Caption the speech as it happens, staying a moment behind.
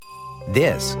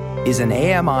This is an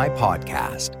AMI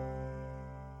podcast.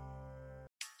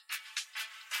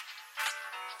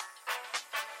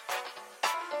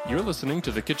 You're listening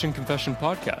to the Kitchen Confession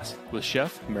Podcast with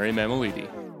Chef Mary Mammoliti.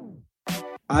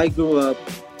 I grew up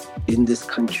in this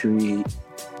country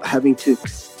having to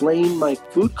explain my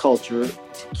food culture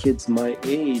to kids my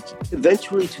age,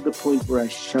 eventually to the point where I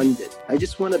shunned it. I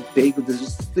just want a bagel. There's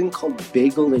this thing called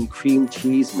bagel and cream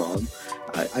cheese, Mom.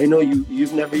 I know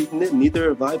you've never eaten it, neither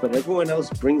have I, but everyone else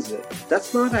brings it.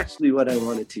 That's not actually what I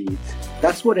wanted to eat.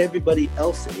 That's what everybody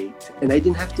else ate, and I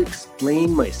didn't have to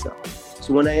explain myself.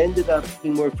 So when I ended up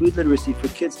doing more food literacy for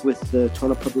kids with the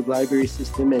Toronto Public Library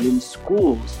system and in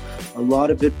schools, a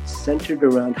lot of it centered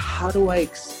around how do I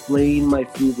explain my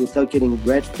food without getting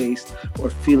red-faced or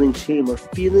feeling shame or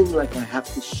feeling like I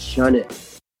have to shun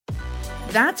it.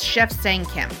 That's Chef Sang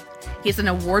Kim. He's an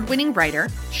award-winning writer,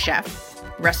 chef,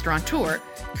 restaurateur,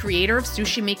 creator of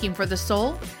Sushi Making for the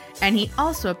Soul, and he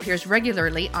also appears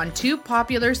regularly on two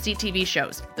popular CTV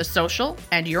shows, The Social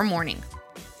and Your Morning.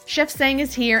 Chef Sang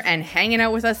is here and hanging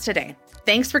out with us today.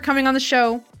 Thanks for coming on the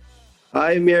show.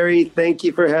 Hi, Mary. Thank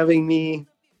you for having me.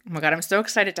 Oh my God, I'm so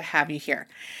excited to have you here.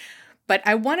 But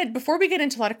before we get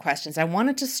into a lot of questions, I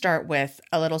wanted to start with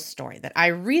a little story that I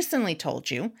recently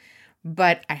told you,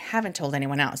 but I haven't told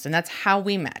anyone else. And that's how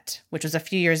we met, which was a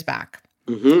few years back.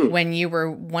 Mm-hmm. When you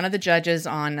were one of the judges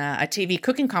on a TV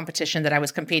cooking competition that I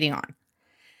was competing on.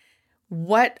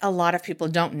 What a lot of people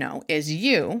don't know is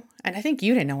you, and I think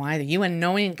you didn't know either, you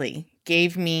unknowingly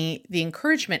gave me the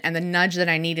encouragement and the nudge that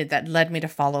I needed that led me to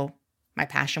follow my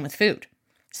passion with food.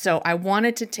 So I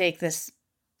wanted to take this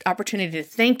opportunity to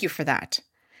thank you for that.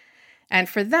 And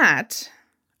for that,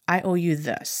 I owe you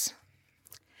this.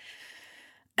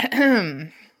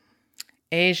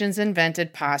 Asians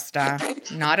invented pasta,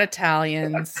 not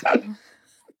Italians.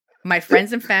 My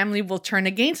friends and family will turn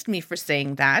against me for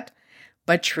saying that,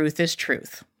 but truth is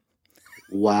truth.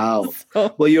 Wow.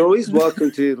 Well, you're always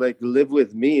welcome to live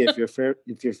with me if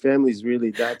your family's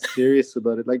really that serious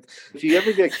about it. If you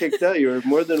ever get kicked out, you're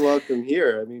more than welcome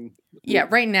here. Yeah,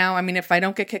 right now, if I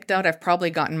don't get kicked out, I've probably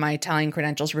gotten my Italian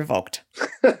credentials revoked.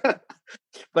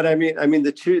 But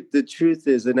the truth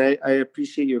is, and I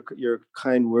appreciate your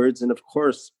kind words. And of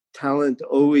course, talent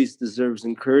always deserves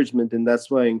encouragement. And that's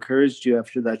why I encouraged you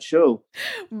after that show.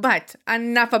 But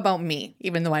enough about me,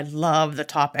 even though I love the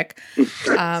topic.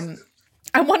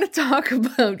 I want to talk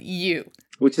about you.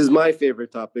 Which is my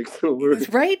favorite topic.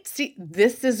 Right? See,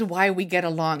 this is why we get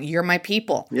along. You're my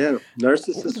people. Yeah,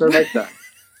 narcissists are like that.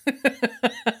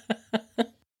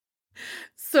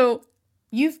 So,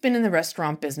 you've been in the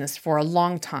restaurant business for a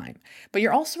long time, but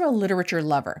you're also a literature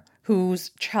lover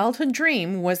whose childhood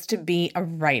dream was to be a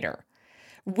writer.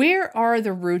 Where are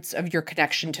the roots of your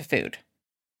connection to food?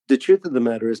 The truth of the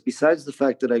matter is, besides the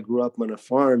fact that I grew up on a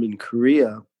farm in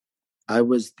Korea, I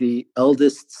was the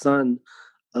eldest son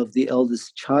of the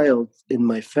eldest child in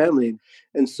my family.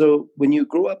 And so when you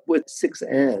grow up with 6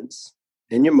 aunts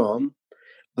and your mom,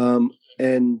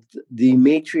 and the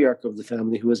matriarch of the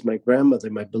family, who was my grandmother,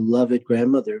 my beloved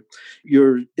grandmother,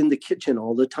 you're in the kitchen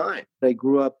all the time. I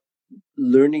grew up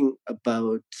learning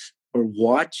about or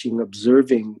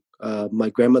observing my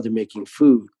grandmother making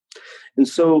food. And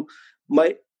so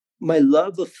my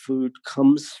love of food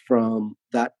comes from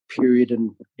that period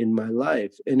in my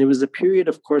life. And it was a period,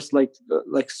 of course, like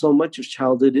so much of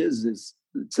childhood is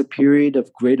it's a period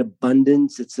of great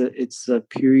abundance. It's a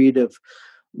period of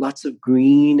lots of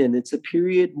green, and it's a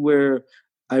period where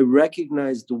I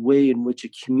recognize the way in which a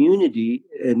community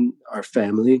and our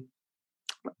family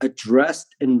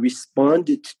addressed and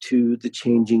responded to the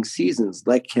changing seasons.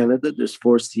 Like Canada, there's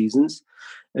 4 seasons,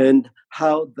 and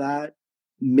how that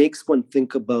makes one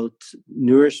think about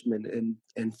nourishment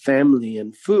and family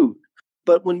and food.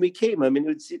 But when we came,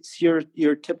 it's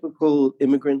your typical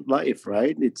immigrant life,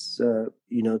 right? It's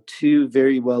 2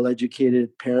 very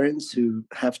well-educated parents who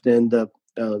have to end up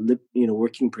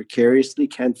working precariously,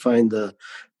 can't find the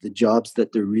jobs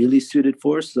that they're really suited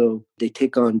for. So they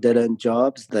take on dead-end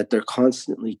jobs that they're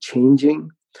constantly changing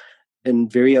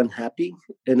and very unhappy.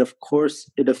 And of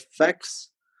course, it affects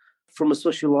from a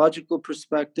sociological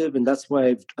perspective. And that's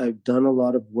why I've done a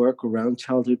lot of work around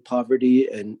childhood poverty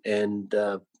and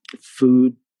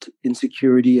food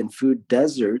insecurity and food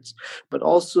deserts. But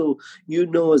also,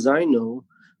 as I know,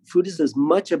 food is as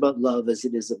much about love as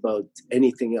it is about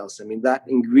anything else. That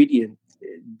ingredient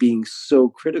being so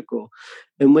critical.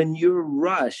 And when you're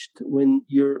rushed, when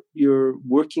you're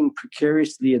working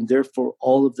precariously and therefore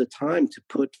all of the time to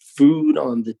put food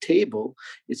on the table,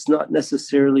 it's not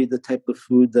necessarily the type of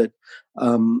food that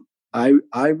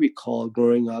I recall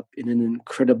growing up in an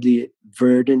incredibly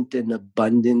verdant and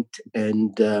abundant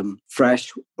and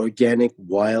fresh, organic,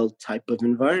 wild type of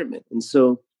environment. And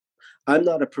so I'm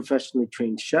not a professionally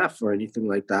trained chef or anything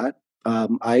like that.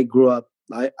 I grew up,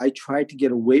 I tried to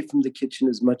get away from the kitchen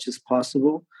as much as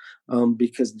possible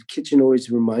because the kitchen always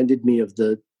reminded me of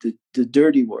the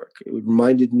dirty work. It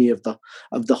reminded me of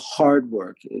the hard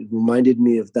work. It reminded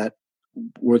me of that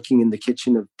working in the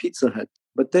kitchen of Pizza Hut.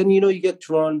 But then, you get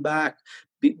drawn back,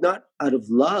 not out of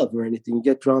love or anything. You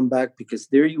get drawn back because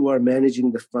there you are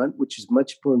managing the front, which is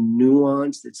much more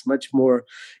nuanced. It's much more,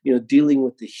 dealing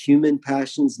with the human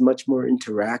passions, much more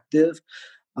interactive,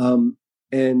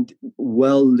 and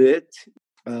well lit.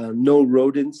 No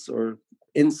rodents or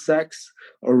insects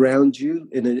around you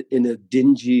in a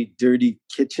dingy, dirty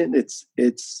kitchen. It's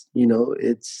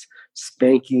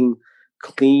spanking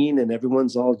clean and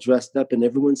everyone's all dressed up and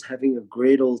everyone's having a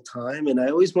great old time. And I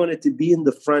always wanted to be in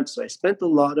the front. So I spent a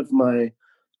lot of my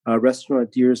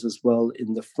restaurant years as well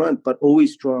in the front, but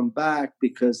always drawn back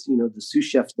because, the sous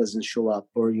chef doesn't show up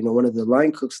or, one of the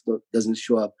line cooks doesn't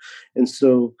show up. And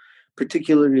so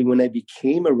particularly when I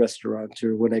became a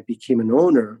restaurateur, when I became an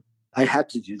owner, I had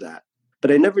to do that. But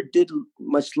I never did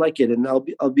much like it. And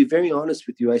I'll be very honest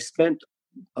with you. I spent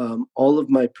all of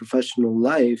my professional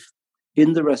life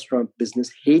in the restaurant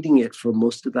business, hating it for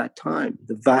most of that time,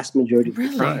 the vast majority of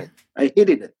the time. I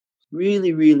hated it,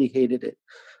 really, really hated it.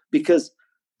 Because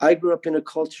I grew up in a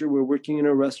culture where working in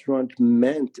a restaurant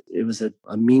meant it was a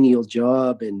menial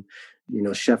job. And,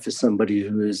 chef is somebody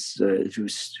who's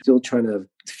still trying to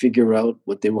figure out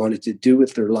what they wanted to do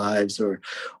with their lives, or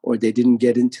they didn't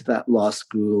get into that law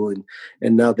school,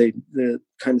 and now they're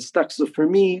kind of stuck. So for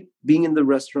me, being in the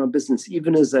restaurant business,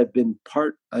 even as I've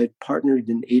partnered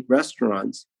in 8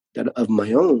 restaurants of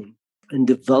my own, and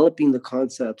developing the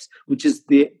concepts, which is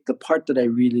the part that I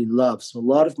really love. So a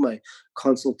lot of my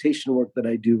consultation work that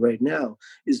I do right now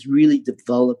is really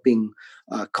developing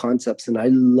concepts. And I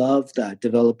love that,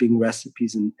 developing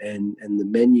recipes and the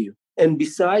menu. And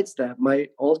besides that, my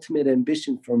ultimate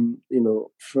ambition from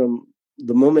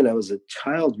the moment I was a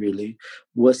child really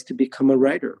was to become a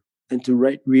writer and to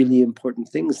write really important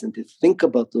things and to think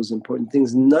about those important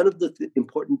things. None of the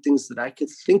important things that I could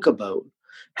think about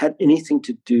had anything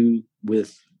to do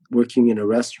with working in a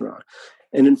restaurant.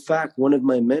 And in fact, one of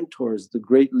my mentors, the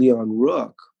great Leon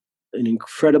Rook, an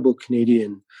incredible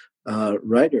Canadian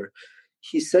writer,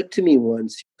 he said to me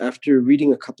once, after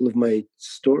reading a couple of my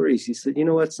stories, he said, "You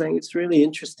know what, Sang, it's really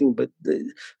interesting, but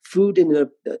the food in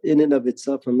and of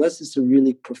itself, unless it's a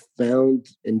really profound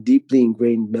and deeply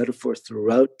ingrained metaphor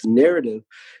throughout the narrative,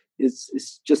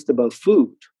 it's just about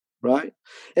food." Right.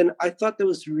 And I thought that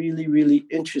was really, really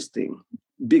interesting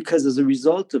because as a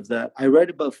result of that, I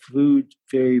write about food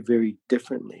very, very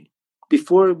differently.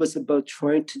 Before it was about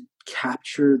trying to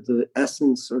capture the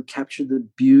essence or capture the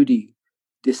beauty,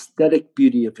 the aesthetic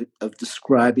beauty of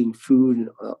describing food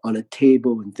on a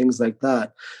table and things like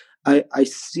that. I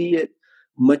see it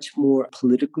much more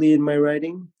politically in my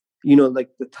writing.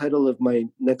 Like the title of my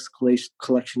next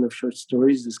collection of short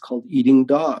stories is called Eating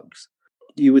Dogs.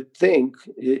 You would think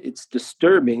it's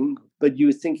disturbing, but you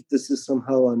would think this is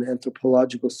somehow an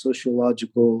anthropological,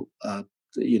 sociological,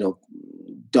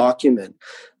 document.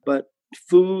 But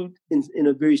food, in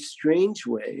a very strange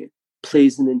way,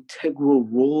 plays an integral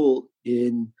role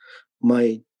in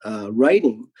my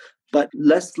writing, but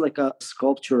less like a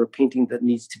sculpture or painting that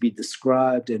needs to be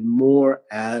described, and more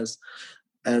as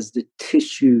the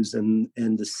tissues and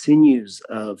the sinews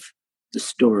of the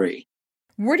story.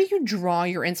 Where do you draw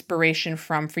your inspiration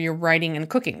from for your writing and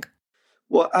cooking?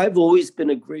 Well, I've always been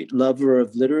a great lover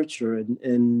of literature,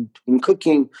 and in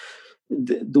cooking,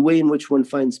 the way in which one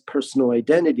finds personal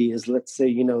identity is, let's say,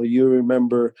 you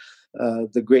remember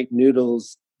the great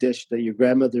noodles dish that your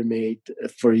grandmother made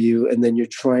for you, and then you're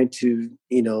trying to,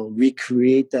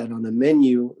 recreate that on a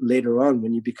menu later on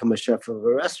when you become a chef of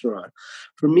a restaurant.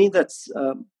 For me,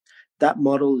 that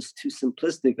model is too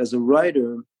simplistic. As a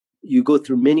writer, you go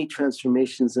through many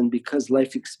transformations, and because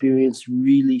life experience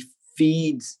really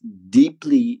feeds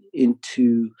deeply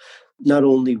into not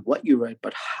only what you write,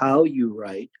 but how you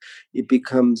write, it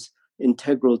becomes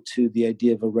integral to the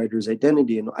idea of a writer's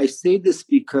identity. And I say this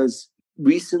because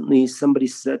recently somebody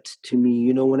said to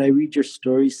me, when I read your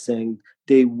stories, Sang,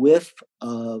 they whiff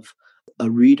of a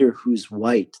reader who's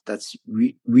white that's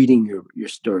reading your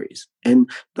stories. And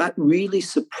that really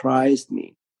surprised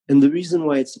me. And the reason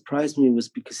why it surprised me was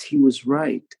because he was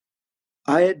right.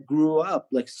 I had grew up,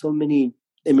 like so many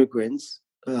immigrants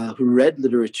who read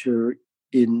literature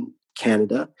in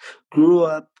Canada, grew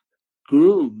up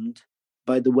groomed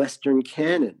by the Western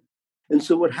canon. And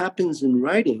so what happens in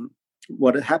writing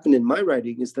what had happened in my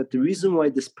writing is that the reason why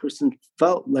this person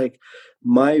felt like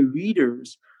my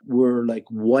readers were like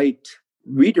white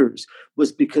readers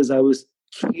was because I was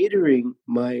catering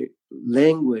my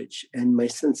language and my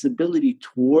sensibility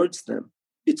towards them.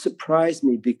 It surprised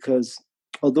me because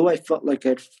although I felt like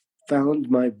I'd found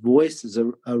my voice as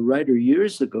a writer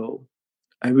years ago,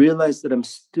 I realized that I'm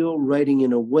still writing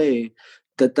in a way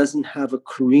that doesn't have a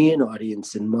Korean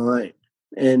audience in mind.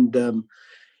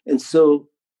 And so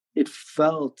it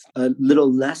felt a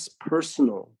little less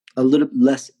personal, a little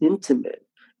less intimate,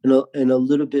 and a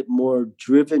little bit more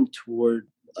driven toward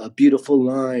a beautiful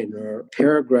line or a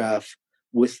paragraph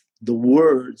with the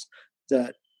words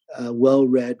that a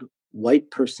well-read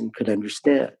white person could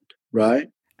understand, right?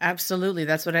 Absolutely.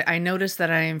 That's what I noticed,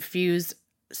 that I infuse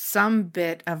some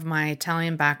bit of my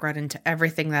Italian background into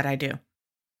everything that I do.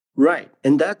 Right.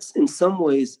 And that's in some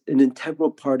ways an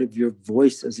integral part of your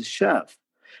voice as a chef.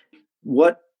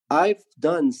 What I've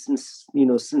done since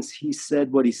he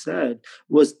said what he said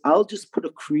was I'll just put a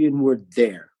Korean word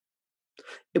there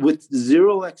with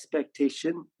zero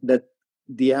expectation that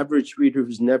the average reader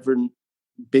who's never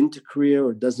been to Korea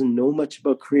or doesn't know much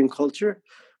about Korean culture,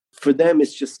 for them,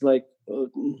 it's just like,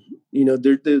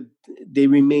 they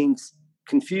remain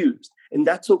confused. And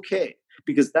that's okay,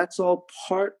 because that's all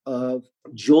part of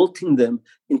jolting them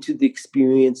into the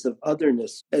experience of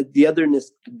otherness, the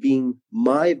otherness being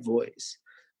my voice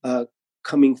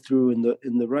coming through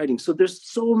in the writing. So there's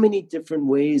so many different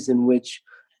ways in which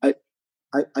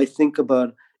I think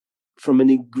about, from an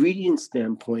ingredient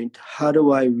standpoint, how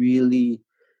do I really,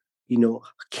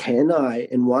 can I,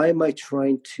 and why am I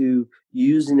trying to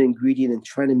use an ingredient and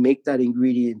trying to make that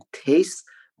ingredient taste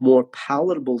more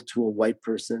palatable to a white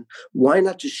person? Why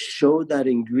not just show that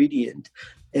ingredient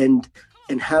and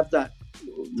have that,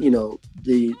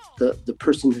 the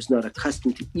person who's not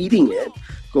accustomed to eating it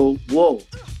go, whoa,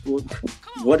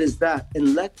 what is that?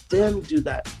 And let them do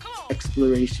that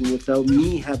exploration without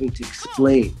me having to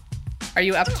explain. Are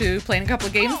you up to playing a couple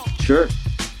of games? Sure.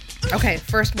 Okay,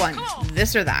 first one,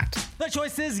 this or that. The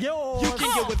choice is yours. You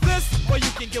can get with this or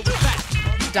you can get with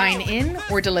that. Dine in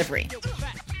or delivery?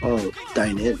 Oh,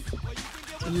 dine in.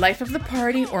 Life of the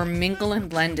party or mingle and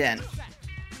blend in?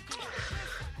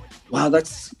 Wow,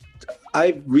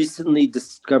 I've recently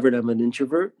discovered I'm an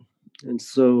introvert. And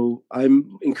so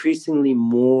I'm increasingly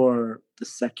more the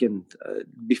second.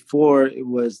 Before it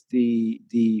was the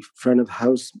front of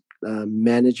house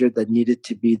manager that needed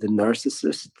to be the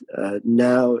narcissist.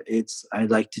 Now I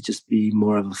like to just be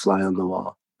more of a fly on the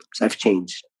wall. So I've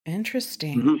changed.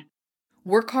 Interesting. Mm-hmm.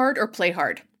 Work hard or play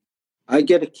hard? I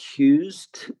get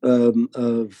accused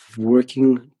of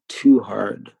working too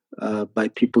hard by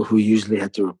people who usually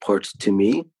have to report to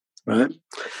me, right?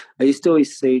 I used to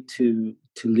always say to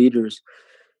leaders,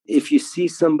 if you see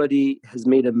somebody has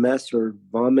made a mess or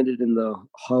vomited in the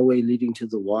hallway leading to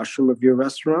the washroom of your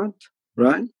restaurant,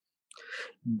 right?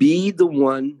 Be the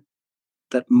one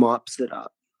that mops it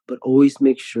up, but always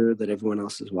make sure that everyone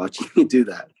else is watching you do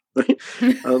that, right?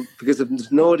 Because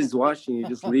if nobody's watching, you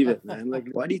just leave it, man. Like,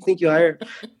 why do you think you hire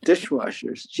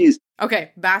dishwashers? Jeez.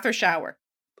 Okay, bath or shower?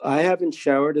 I haven't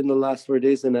showered in the last 4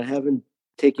 days, and I haven't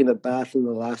taken a bath in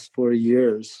the last 4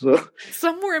 years. So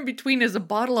somewhere in between is a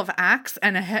bottle of Axe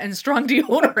and strong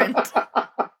deodorant.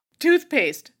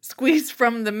 Toothpaste, squeeze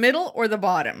from the middle or the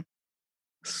bottom?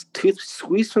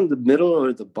 Squeeze from the middle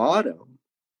or the bottom?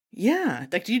 Yeah.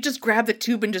 Like, do you just grab the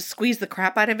tube and just squeeze the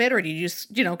crap out of it? Or do you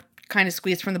just, kind of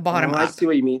squeeze from the bottom up? I see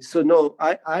what you mean. So no,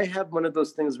 I have one of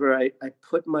those things where I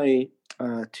put my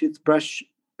toothbrush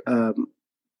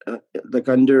like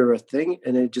under a thing,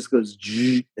 and it just goes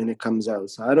and it comes out.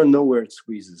 So I don't know where it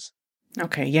squeezes.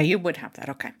 Okay. Yeah, you would have that.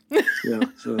 Okay. Yeah.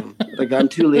 So like, I'm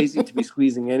too lazy to be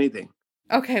squeezing anything.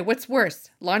 Okay. What's worse,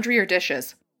 laundry or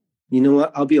dishes? You know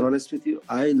what? I'll be honest with you.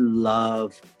 I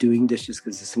love doing dishes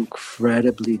because it's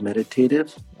incredibly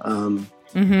meditative. But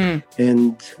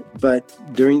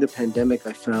during the pandemic,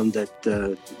 I found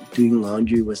that doing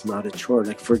laundry was not a chore.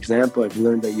 Like, for example, I've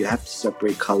learned that you have to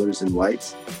separate colors and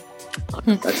whites.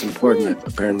 That's important,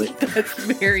 apparently. That's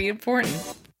very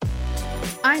important.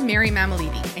 I'm Mary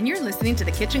Mamalidi, and you're listening to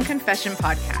the Kitchen Confession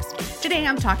Podcast. Today,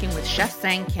 I'm talking with Chef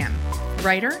Sang Kim,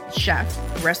 writer,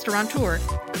 chef, restaurateur,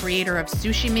 creator of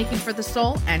Sushi Making for the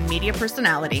Soul, and media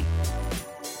personality.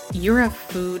 You're a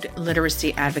food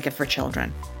literacy advocate for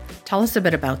children. Tell us a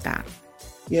bit about that.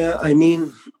 Yeah, I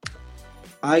mean,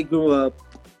 I grew up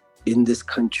in this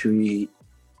country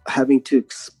having to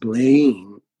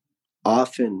explain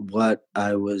often what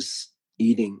I was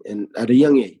eating, and at a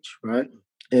young age, right?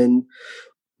 And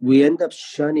we end up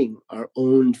shunning our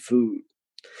own food.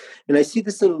 And I see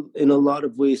this in a lot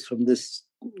of ways from this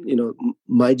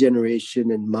my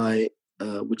generation and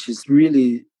which is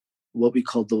really what we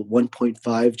call the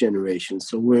 1.5 generation.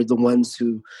 So we're the ones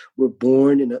who were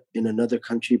born in another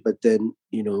country, but then,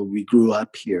 we grew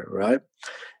up here, right?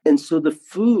 And so the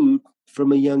food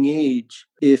from a young age,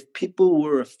 if people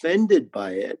were offended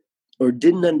by it or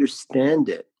didn't understand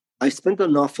it, I spent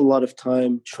an awful lot of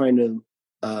time trying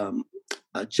to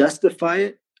justify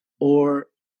it, or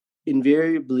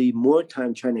invariably more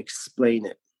time trying to explain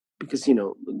it. Because,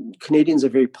 Canadians are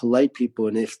very polite people.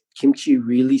 And if kimchi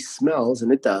really smells,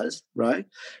 and it does, right?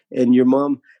 And your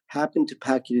mom happened to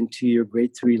pack it into your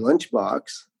grade 3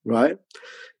 lunchbox, right?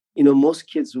 Most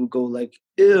kids will go like,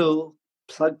 ew,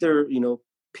 plug their,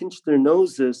 pinch their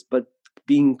noses. But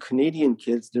being Canadian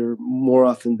kids, they're more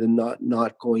often than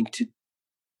not going to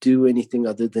do anything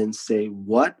other than say,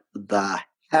 what the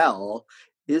hell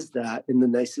is that, in the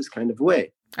nicest kind of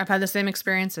way. I've had the same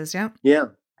experiences. Yeah. Yeah.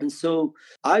 And so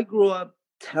I grew up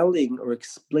telling or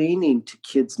explaining to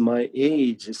kids my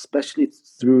age, especially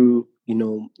through,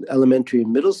 elementary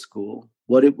and middle school,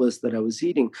 what it was that I was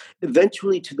eating,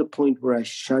 eventually to the point where I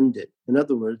shunned it. In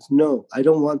other words, no, I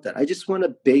don't want that. I just want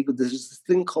a bagel. There's this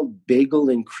thing called bagel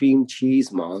and cream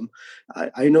cheese, Mom.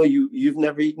 I know you've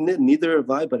never eaten it, neither have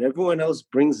I, but everyone else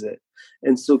brings it.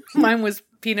 And so mine was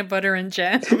peanut butter and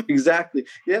jam. Exactly.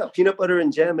 Yeah, peanut butter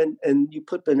and jam, and you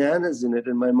put bananas in it.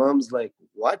 And my mom's like,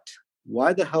 what?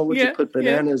 Why the hell would you put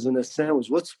bananas in a sandwich?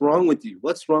 What's wrong with you?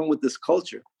 What's wrong with this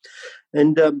culture?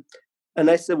 And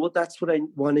I said, well, that's what I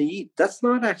want to eat. That's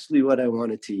not actually what I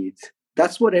wanted to eat.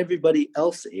 That's what everybody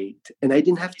else ate. And I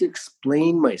didn't have to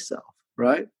explain myself,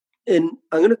 right? And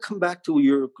I'm going to come back to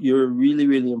your really,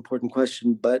 really important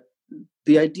question. But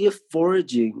the idea of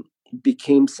foraging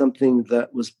became something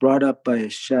that was brought up by a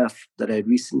chef that I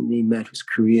recently met who's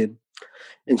Korean.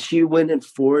 And she went and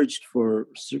foraged for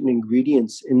certain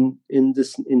ingredients in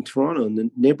Toronto, in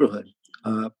the neighborhood,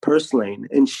 Purslane.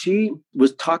 And she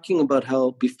was talking about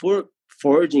how before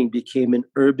foraging became an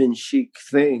urban chic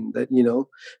thing that,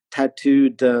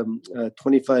 tattooed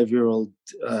 25-year-old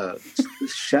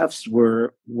chefs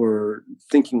were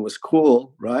thinking was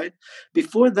cool, right?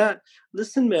 Before that,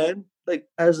 listen, man, like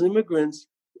as immigrants,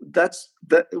 that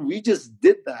we just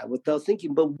did that without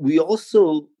thinking. But we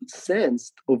also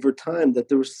sensed over time that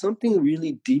there was something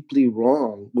really deeply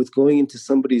wrong with going into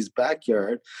somebody's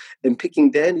backyard and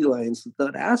picking dandelions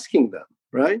without asking them,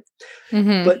 right?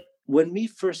 Mm-hmm. But when we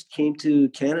first came to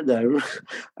Canada,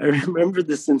 I remember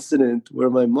this incident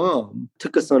where my mom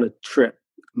took us on a trip.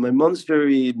 My mom's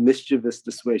very mischievous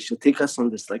this way. She'll take us on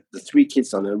this, like the 3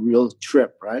 kids on a real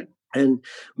trip, right? And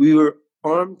we were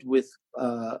armed with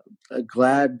a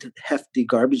Glad hefty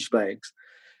garbage bags.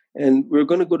 And we were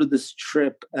going to go to this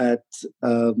trip at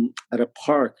a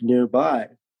park nearby.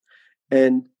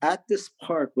 And at this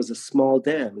park was a small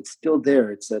dam. It's still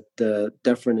there. It's at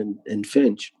Dufferin and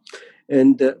Finch.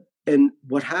 And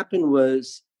what happened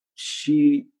was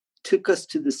she took us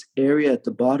to this area at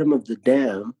the bottom of the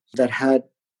dam that had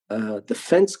the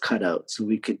fence cut out so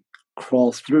we could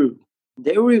crawl through.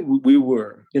 There we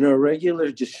were in our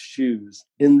regular just shoes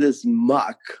in this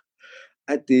muck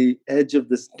at the edge of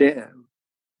this dam.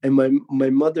 And my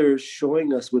mother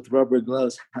showing us with rubber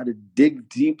gloves how to dig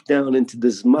deep down into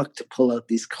this muck to pull out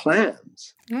these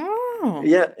clams. Oh.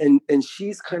 Yeah, and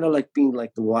she's kind of like being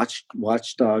like the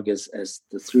watchdog as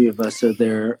the 3 of us are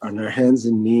there on our hands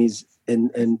and knees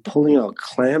and pulling out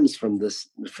clams from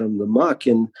the muck.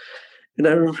 And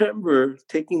I remember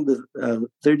taking the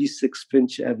 36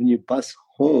 Finch Avenue bus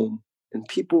home, and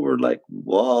people were like,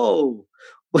 whoa,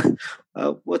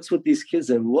 what's with these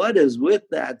kids? And what is with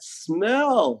that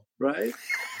smell, right?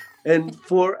 And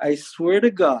I swear to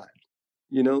God,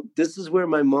 this is where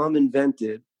my mom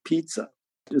invented pizza.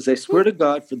 Because I swear to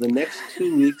God, for the next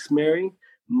 2 weeks, Mary,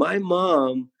 my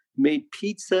mom made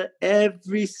pizza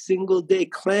every single day.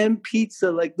 Clam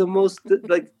pizza, like the most,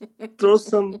 like throw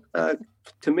some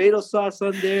tomato sauce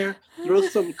on there, throw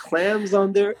some clams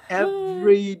on there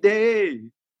every day.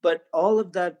 But all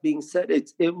of that being said,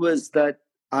 it was that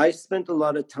I spent a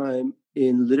lot of time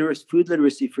in food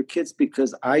literacy for kids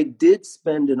because I did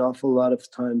spend an awful lot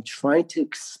of time trying to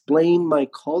explain my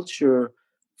culture,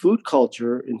 food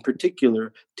culture in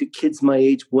particular, to kids my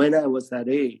age when I was that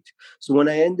age. So when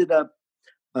I ended up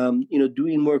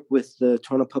doing work with the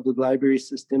Toronto Public Library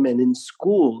system and in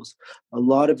schools, a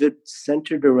lot of it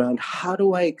centered around how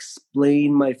do I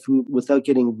explain my food without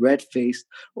getting red-faced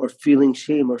or feeling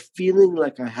shame or feeling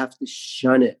like I have to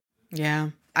shun it. Yeah,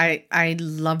 I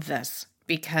love this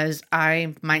because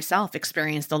I myself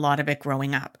experienced a lot of it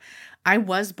growing up. I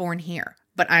was born here,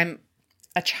 but I'm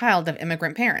a child of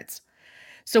immigrant parents.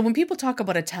 So when people talk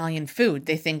about Italian food,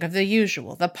 they think of the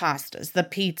usual, the pastas, the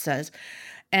pizzas.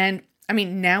 And I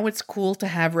mean, now it's cool to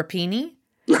have rapini.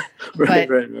 Right.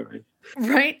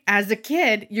 Right? As a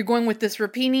kid, you're going with this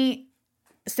rapini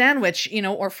sandwich,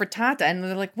 or frittata. And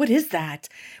they're like, what is that?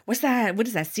 What's that? What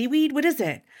is that? Seaweed? What is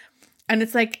it? And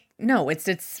it's like, no, it's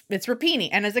rapini.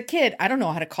 And as a kid, I don't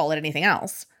know how to call it anything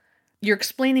else. You're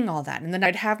explaining all that. And then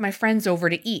I'd have my friends over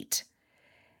to eat.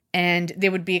 And they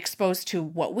would be exposed to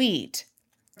what we eat.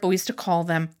 But we used to call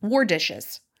them war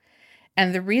dishes.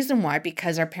 And the reason why,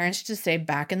 because our parents used to say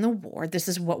back in the war, this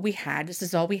is what we had. This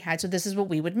is all we had. So this is what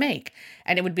we would make.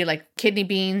 And it would be like kidney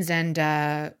beans and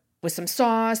with some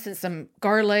sauce and some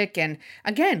garlic. And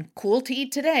again, cool to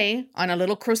eat today on a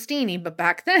little crostini. But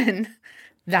back then,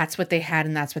 that's what they had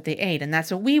and that's what they ate. And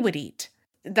that's what we would eat.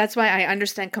 That's why I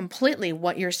understand completely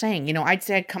what you're saying. I'd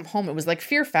say I'd come home. It was like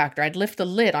Fear Factor. I'd lift the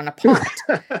lid on a pot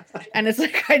and it's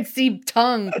like I'd see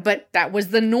tongue, but that was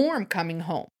the norm coming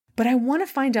home. But I want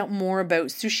to find out more about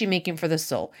Sushi Making for the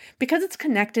Soul because it's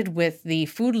connected with the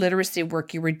food literacy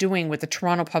work you were doing with the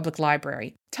Toronto Public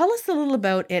Library. Tell us a little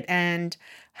about it and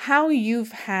how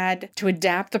you've had to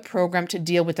adapt the program to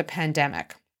deal with the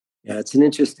pandemic. Yeah, it's an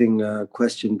interesting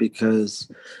question because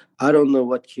I don't know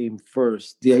what came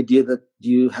first. The idea that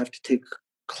you have to take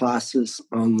classes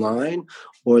online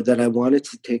or that I wanted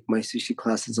to take my sushi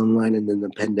classes online and then the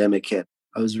pandemic hit.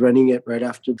 I was running it right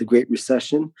after the Great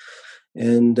Recession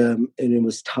and it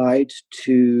was tied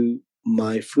to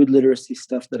my food literacy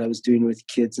stuff that I was doing with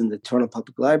kids in the Toronto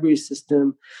Public Library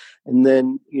system. And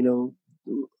then,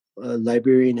 a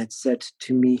librarian had said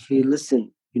to me, hey,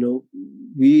 listen,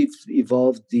 we've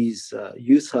evolved these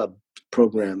youth hub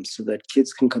programs so that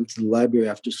kids can come to the library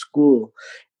after school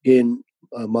in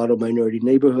model minority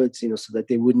neighborhoods, so that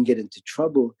they wouldn't get into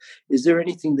trouble. Is there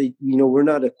anything that, we're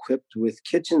not equipped with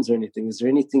kitchens or anything. Is there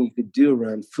anything you could do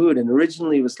around food? And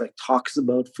originally it was like talks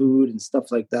about food and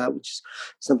stuff like that, which is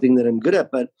something that I'm good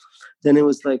at. But then it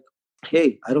was like,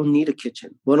 hey, I don't need a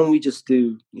kitchen. Why don't we just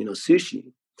do,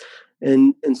 sushi?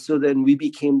 And so then we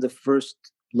became the first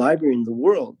library in the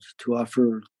world to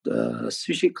offer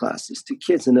sushi classes to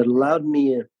kids. And it allowed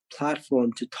me a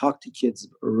platform to talk to kids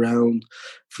around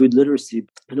food literacy.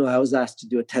 I was asked to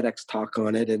do a TEDx talk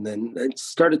on it. And then it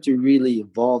started to really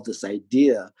evolve this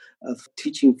idea of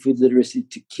teaching food literacy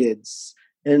to kids.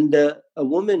 And a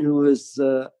woman who was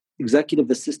executive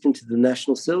assistant to the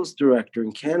national sales director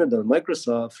in Canada,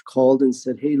 Microsoft, called and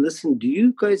said, hey, listen, do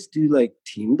you guys do like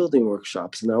team building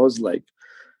workshops? And I was like,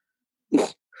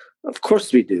 of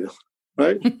course we do,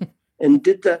 right? And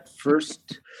did that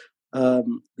first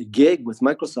gig with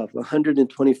Microsoft,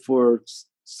 124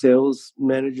 sales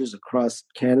managers across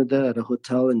Canada at a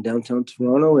hotel in downtown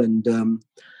Toronto. And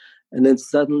then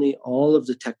suddenly all of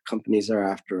the tech companies are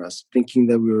after us, thinking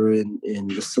that we were in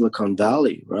the Silicon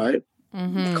Valley, right?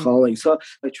 Mm-hmm. Calling. So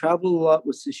I travel a lot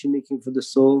with Sushi Making for the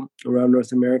Soul around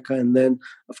North America. And then,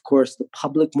 of course, the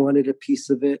public wanted a piece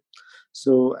of it.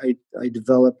 So I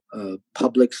developed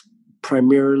Public's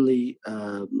primarily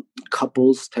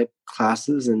couples type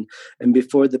classes. And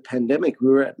before the pandemic, we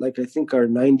were at I think our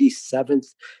 97th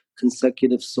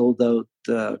consecutive sold out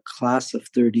class of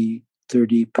 30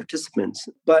 participants.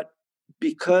 But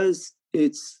because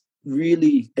it's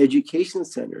really education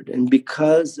centered and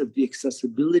because of the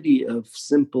accessibility of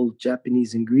simple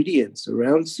Japanese ingredients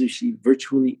around sushi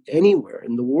virtually anywhere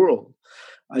in the world,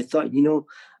 I thought,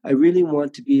 I really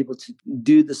want to be able to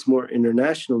do this more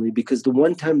internationally, because the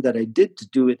one time that I did to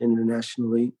do it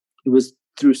internationally, it was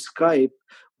through Skype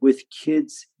with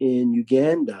kids in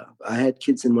Uganda. I had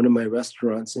kids in one of my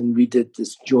restaurants and we did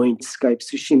this joint Skype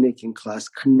sushi making class,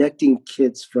 connecting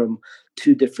kids from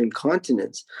 2 different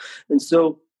continents. And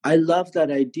so I love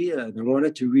that idea and I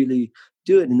wanted to really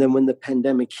do it. And then when the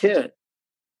pandemic hit,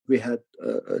 we had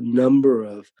a number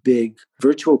of big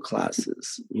virtual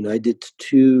classes. I did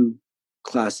 2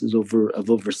 classes of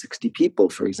over 60 people,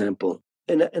 for example.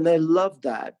 And I love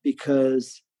that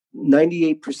because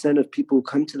 98% of people who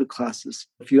come to the classes,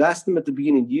 if you ask them at the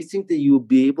beginning, do you think that you will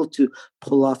be able to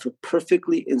pull off a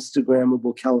perfectly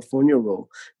Instagrammable California roll?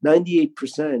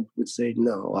 98% would say,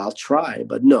 no, I'll try,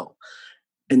 but no.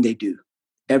 And they do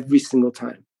every single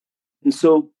time. And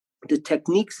so the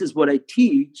techniques is what I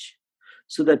teach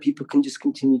so that people can just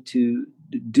continue to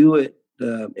do it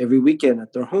every weekend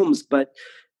at their homes. But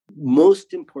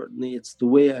most importantly, it's the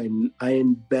way I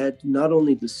embed not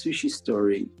only the sushi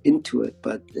story into it,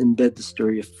 but embed the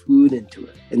story of food into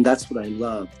it. And that's what I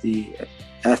love, the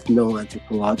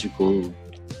ethno-anthropological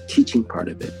teaching part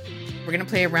of it. We're going to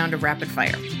play a round of rapid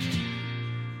fire.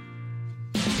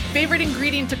 Favorite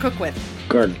ingredient to cook with?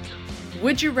 Garlic.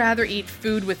 Would you rather eat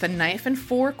food with a knife and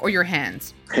fork or your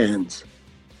hands? Hands.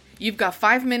 You've got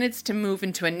 5 minutes to move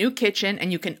into a new kitchen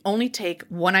and you can only take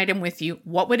one item with you.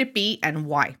 What would it be and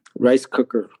why? Rice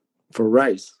cooker for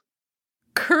rice.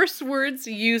 Curse words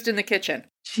used in the kitchen.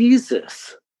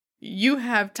 Jesus. You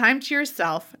have time to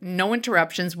yourself, no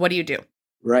interruptions. What do you do?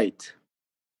 Right.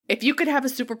 If you could have a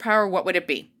superpower, what would it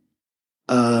be?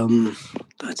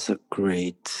 That's a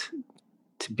great...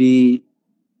 To be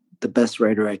the best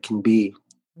writer I can be.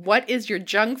 What is your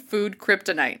junk food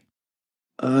kryptonite?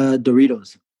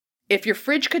 Doritos. If your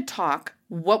fridge could talk,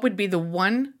 what would be the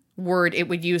one word it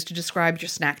would use to describe your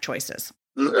snack choices?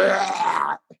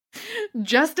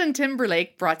 Justin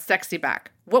Timberlake brought sexy back.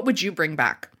 What would you bring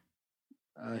back?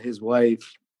 His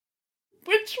wife.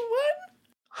 Which one?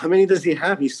 How many does he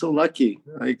have? He's so lucky.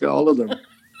 Like all of them.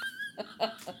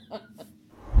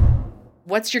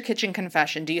 What's your kitchen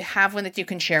confession? Do you have one that you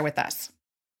can share with us?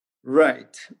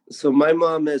 Right. So my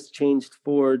mom has changed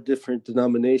 4 different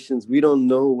denominations. We don't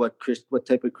know what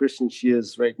type of Christian she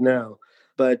is right now.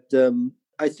 But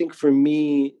I think for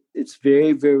me, it's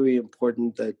very, very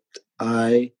important that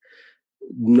I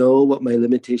know what my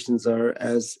limitations are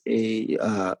as a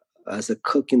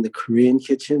cook in the Korean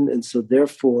kitchen. And so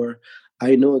therefore,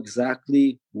 I know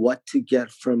exactly what to get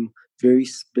from very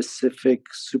specific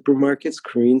supermarkets,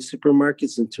 Korean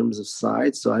supermarkets in terms of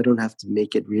sides. So I don't have to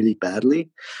make it really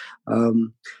badly.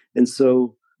 And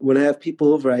so when I have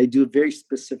people over, I do a very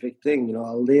specific thing. You know,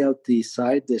 I'll lay out the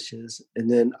side dishes and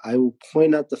then I will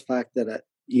point out the fact that,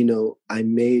 I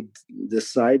made the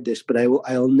side dish, but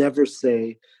I'll never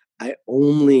say I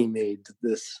only made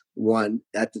this one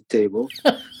at the table.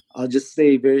 I'll just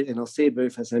say I'll say it very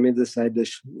fast. I made the side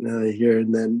dish here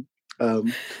and then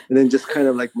just kind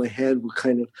of like my hand would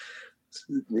kind of,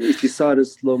 if you saw it in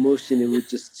slow motion, it would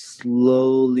just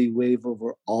slowly wave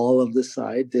over all of the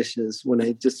side dishes when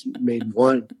I just made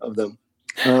one of them.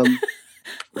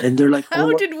 And they're like,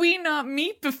 how did we not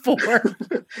meet before?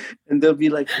 And they'll be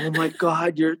like, oh my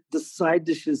God, the side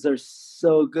dishes are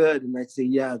so good. And I'd say,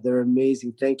 yeah, they're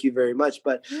amazing. Thank you very much.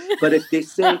 But if they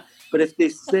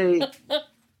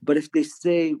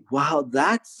say, wow,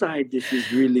 that side dish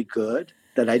is really good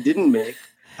that I didn't make,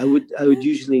 I would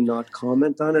usually not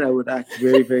comment on it. I would act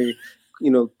very, very,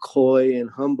 coy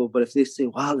and humble. But if they say,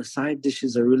 wow, the side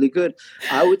dishes are really good,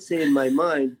 I would say in my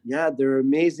mind, yeah, they're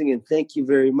amazing. And thank you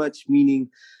very much. Meaning,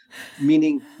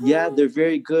 yeah, they're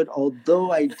very good.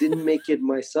 Although I didn't make it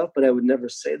myself, but I would never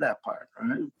say that part.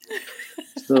 Right.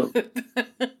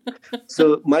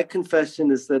 So my confession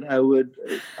is that I would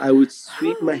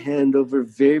sweep my hand over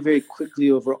very, very quickly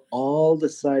over all the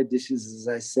side dishes as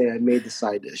I say I made the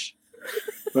side dish.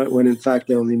 Right. When in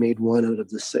fact I only made 1 out of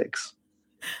the 6.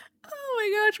 Oh my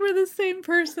gosh, we're the same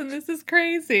person. This is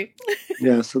crazy.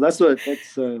 Yeah, so that's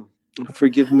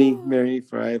forgive me, Mary,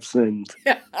 for I have sinned.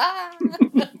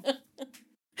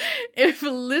 If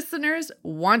listeners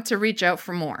want to reach out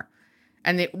for more,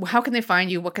 how can they find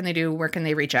you? What can they do? Where can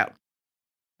they reach out?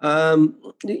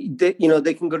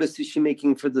 They can go to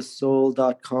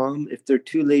sushimakingforthesoul.com. If they're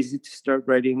too lazy to start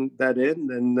writing that in,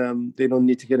 then they don't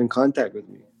need to get in contact with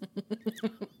me.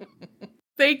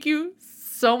 Thank you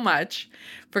so much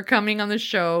for coming on the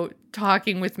show,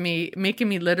 talking with me, making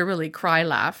me literally cry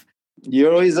laugh.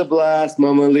 You're always a blast,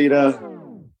 Mama Lita.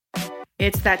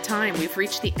 It's that time. We've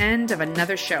reached the end of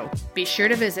another show. Be sure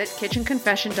to visit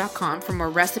kitchenconfession.com for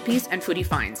more recipes and foodie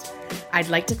finds. I'd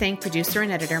like to thank producer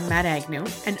and editor Matt Agnew,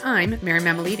 and I'm Mary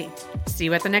Mamaliti. See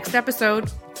you at the next episode.